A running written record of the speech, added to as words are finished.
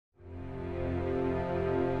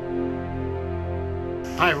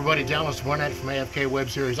Hi everybody, Dallas Barnett from AFK Web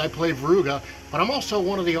Series. I play Veruga, but I'm also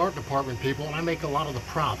one of the art department people, and I make a lot of the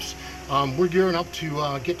props. We're gearing up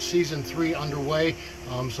to get Season 3 underway,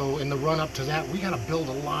 so in the run-up to that, we got to build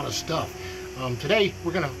a lot of stuff. Today,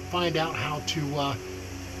 we're going to find out how to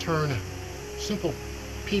turn simple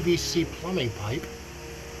PVC plumbing pipe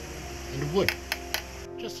into wood.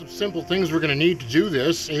 Just some simple things we're going to need to do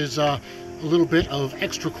this is a little bit of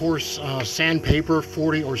extra coarse sandpaper,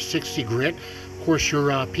 40 or 60 grit. Of course, your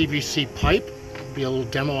PVC pipe, be a little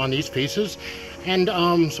demo on these pieces, and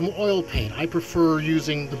some oil paint. I prefer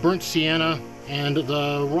using the burnt sienna and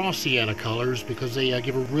the raw sienna colors because they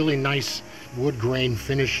give a really nice wood grain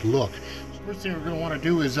finish look. So the first thing we're going to want to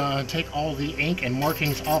do is take all the ink and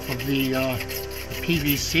markings off of the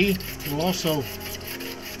PVC. It will also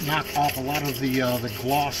knock off a lot of the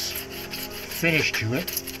gloss finish to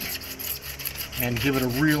it and give it a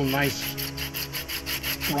real nice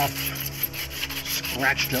rough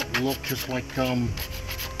scratched up look, just like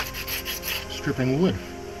stripping wood.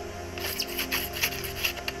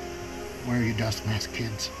 Wear your dust mask,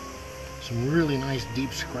 kids. Some really nice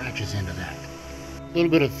deep scratches into that. A little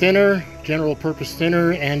bit of thinner, general purpose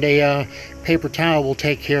thinner, and a paper towel will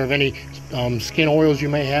take care of any skin oils you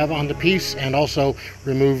may have on the piece, and also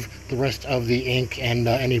remove the rest of the ink and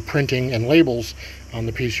any printing and labels on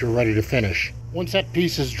the piece you're ready to finish. Once that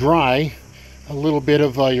piece is dry, a little bit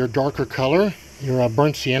of your darker color, your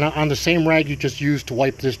burnt sienna, on the same rag you just used to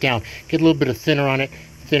wipe this down. Get a little bit of thinner on it,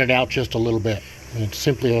 thin it out just a little bit. And it's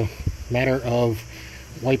simply a matter of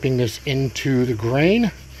wiping this into the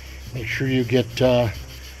grain. Make sure you get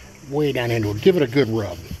way down into it. Give it a good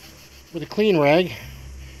rub. With a clean rag,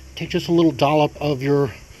 take just a little dollop of your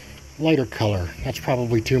lighter color. That's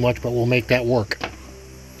probably too much, but we'll make that work.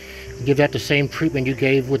 Give that the same treatment you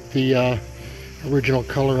gave with the original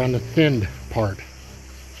color on the thinned part.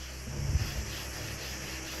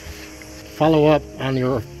 Follow up on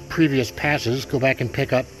your previous passes. Go back and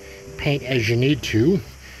pick up paint as you need to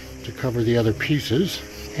cover the other pieces,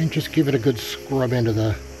 and just give it a good scrub into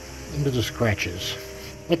the scratches.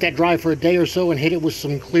 Let that dry for a day or so and hit it with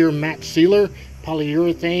some clear matte sealer,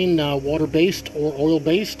 polyurethane, water-based or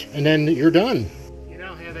oil-based, and then you're done. You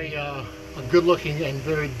now have a good-looking and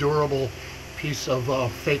very durable piece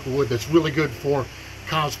of fake wood that's really good for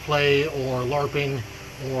cosplay or LARPing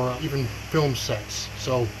or even film sets.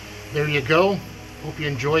 So there you go. Hope you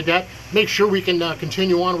enjoyed that. Make sure we can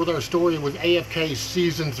continue on with our story with AFK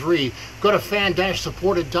Season 3. Go to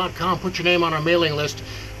fan-supported.com, put your name on our mailing list.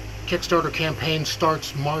 Kickstarter campaign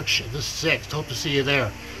starts March the 6th. Hope to see you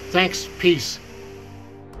there. Thanks. Peace.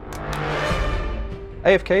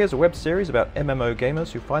 AFK is a web series about MMO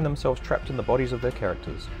gamers who find themselves trapped in the bodies of their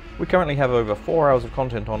characters. We currently have over 4 hours of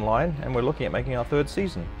content online, and we're looking at making our 3rd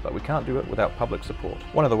season, but we can't do it without public support.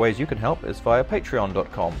 One of the ways you can help is via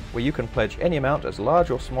patreon.com, where you can pledge any amount as large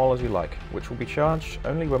or small as you like, which will be charged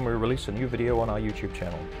only when we release a new video on our YouTube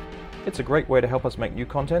channel. It's a great way to help us make new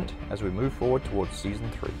content as we move forward towards Season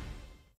 3.